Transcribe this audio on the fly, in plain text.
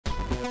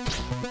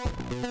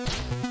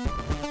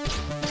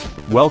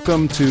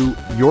Welcome to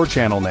your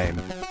channel name.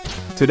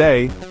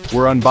 Today,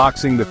 we're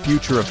unboxing the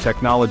future of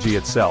technology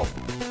itself.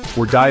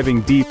 We're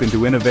diving deep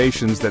into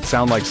innovations that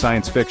sound like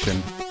science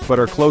fiction, but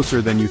are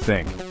closer than you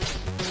think.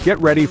 Get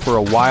ready for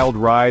a wild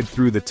ride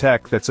through the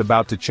tech that's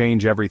about to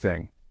change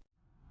everything.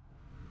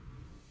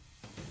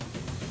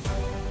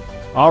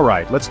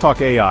 Alright, let's talk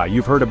AI.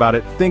 You've heard about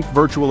it. Think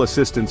virtual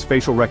assistants,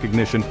 facial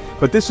recognition,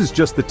 but this is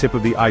just the tip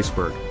of the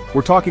iceberg.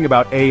 We're talking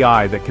about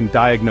AI that can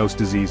diagnose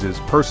diseases,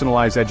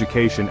 personalize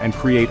education, and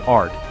create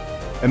art.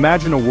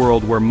 Imagine a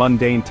world where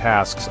mundane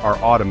tasks are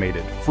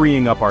automated,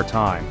 freeing up our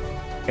time.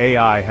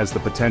 AI has the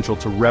potential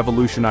to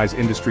revolutionize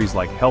industries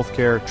like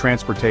healthcare,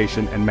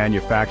 transportation, and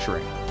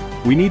manufacturing.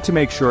 We need to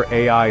make sure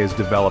AI is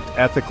developed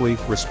ethically,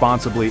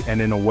 responsibly,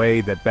 and in a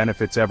way that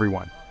benefits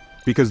everyone.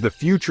 Because the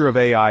future of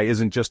AI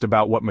isn't just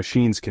about what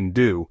machines can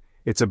do,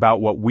 it's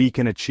about what we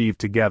can achieve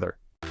together.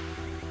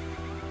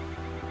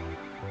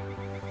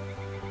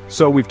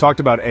 So we've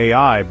talked about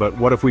AI, but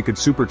what if we could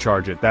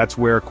supercharge it? That's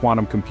where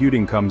quantum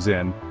computing comes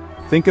in.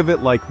 Think of it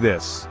like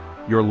this.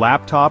 Your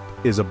laptop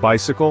is a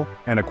bicycle,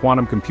 and a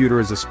quantum computer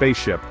is a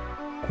spaceship.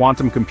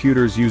 Quantum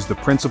computers use the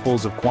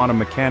principles of quantum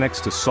mechanics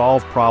to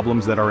solve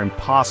problems that are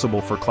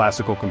impossible for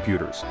classical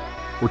computers.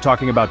 We're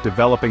talking about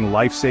developing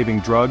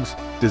life-saving drugs,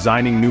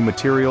 designing new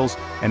materials,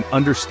 and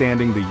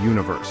understanding the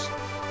universe.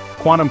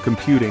 Quantum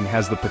computing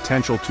has the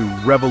potential to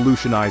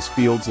revolutionize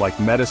fields like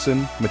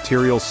medicine,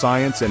 materials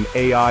science, and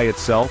AI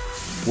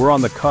itself. We're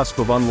on the cusp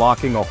of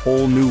unlocking a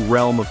whole new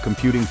realm of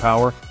computing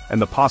power,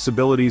 and the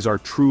possibilities are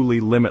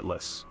truly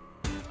limitless.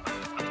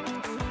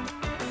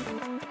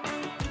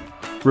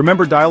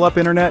 Remember dial-up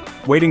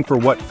internet, waiting for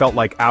what felt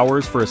like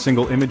hours for a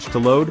single image to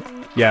load?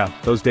 Yeah,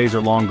 those days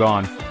are long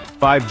gone.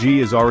 5G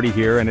is already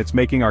here and it's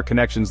making our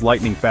connections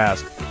lightning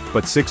fast.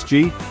 But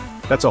 6G?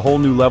 That's a whole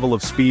new level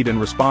of speed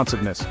and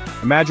responsiveness.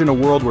 Imagine a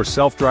world where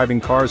self-driving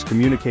cars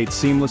communicate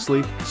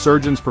seamlessly,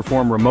 surgeons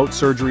perform remote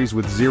surgeries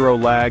with zero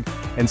lag,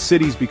 and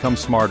cities become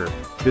smarter.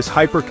 This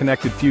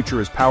hyper-connected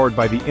future is powered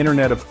by the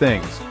Internet of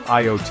Things,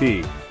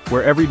 IoT,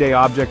 where everyday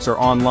objects are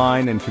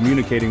online and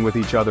communicating with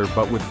each other,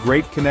 but with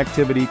great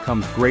connectivity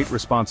comes great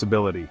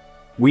responsibility.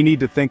 We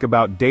need to think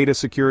about data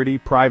security,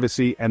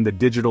 privacy, and the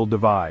digital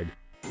divide.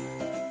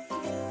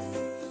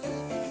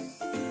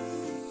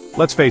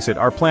 Let's face it,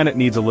 our planet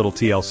needs a little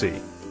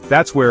TLC.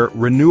 That's where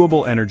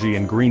renewable energy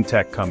and green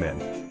tech come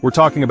in. We're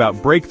talking about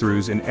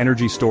breakthroughs in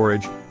energy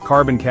storage,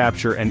 carbon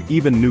capture, and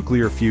even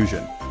nuclear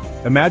fusion.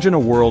 Imagine a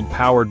world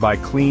powered by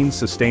clean,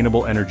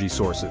 sustainable energy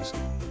sources.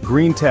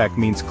 Green tech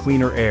means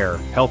cleaner air,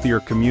 healthier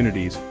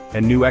communities,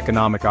 and new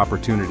economic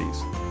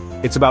opportunities.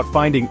 It's about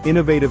finding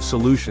innovative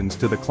solutions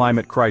to the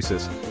climate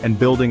crisis and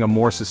building a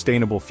more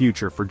sustainable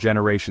future for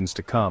generations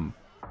to come.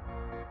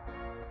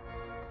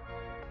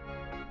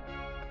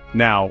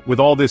 Now, with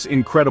all this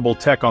incredible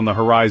tech on the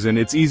horizon,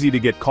 it's easy to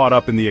get caught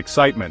up in the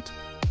excitement.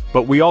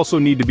 But we also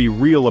need to be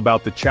real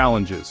about the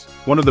challenges.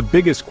 One of the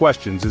biggest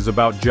questions is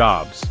about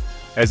jobs.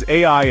 As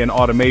AI and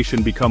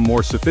automation become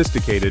more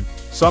sophisticated,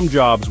 some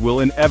jobs will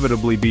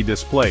inevitably be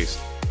displaced.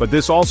 But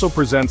this also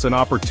presents an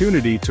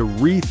opportunity to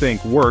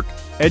rethink work,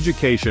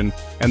 education,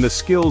 and the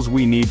skills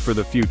we need for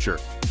the future.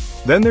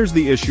 Then there's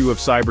the issue of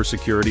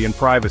cybersecurity and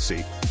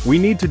privacy. We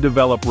need to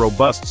develop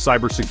robust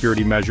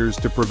cybersecurity measures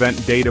to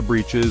prevent data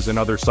breaches and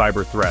other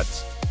cyber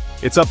threats.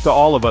 It's up to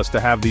all of us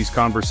to have these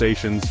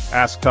conversations,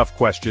 ask tough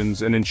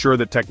questions, and ensure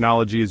that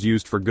technology is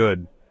used for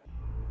good.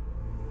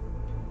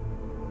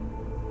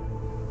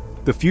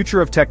 The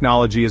future of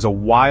technology is a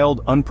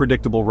wild,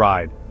 unpredictable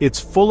ride. It's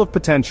full of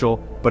potential,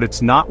 but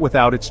it's not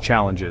without its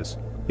challenges.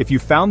 If you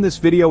found this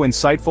video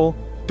insightful,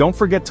 don't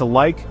forget to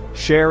like,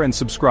 share, and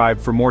subscribe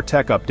for more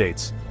tech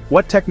updates.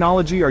 What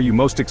technology are you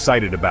most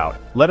excited about?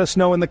 Let us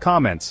know in the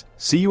comments.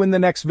 See you in the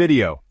next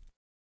video.